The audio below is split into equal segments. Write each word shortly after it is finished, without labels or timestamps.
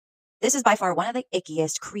This is by far one of the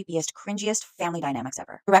ickiest, creepiest, cringiest family dynamics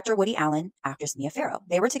ever. Director Woody Allen, actress Mia Farrow.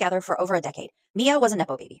 They were together for over a decade. Mia was a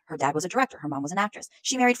Nepo baby. Her dad was a director. Her mom was an actress.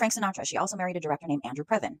 She married Frank Sinatra. She also married a director named Andrew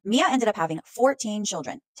Previn. Mia ended up having 14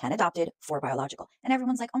 children, 10 adopted, 4 biological. And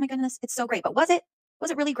everyone's like, oh my goodness, it's so great. But was it? Was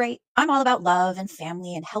it really great? I'm all about love and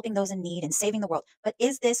family and helping those in need and saving the world. But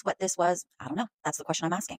is this what this was? I don't know. That's the question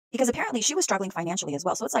I'm asking. Because apparently she was struggling financially as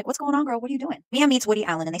well. So it's like, what's going on, girl? What are you doing? Mia meets Woody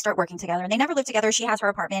Allen and they start working together and they never live together. She has her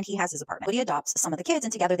apartment. He has his apartment. Woody adopts some of the kids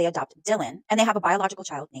and together they adopt Dylan and they have a biological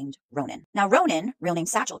child named Ronan. Now, Ronan, real name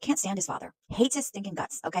Satchel, can't stand his father. Hates his stinking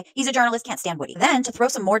guts. Okay. He's a journalist, can't stand Woody. Then to throw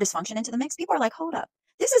some more dysfunction into the mix, people are like, hold up.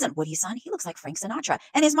 This isn't Woody's son. He looks like Frank Sinatra.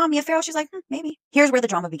 And his mom, Mia Farrow, she's like, maybe. Here's where the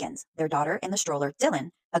drama begins. Their daughter in the stroller,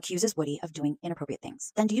 Dylan, accuses Woody of doing inappropriate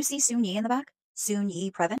things. Then do you see Soon Yi in the back? Soon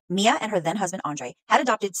Yi Previn. Mia and her then husband, Andre, had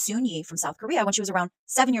adopted Soon Yi from South Korea when she was around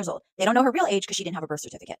 7 years old. They don't know her real age because she didn't have a birth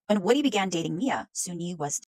certificate. When Woody began dating Mia, Soon Yi was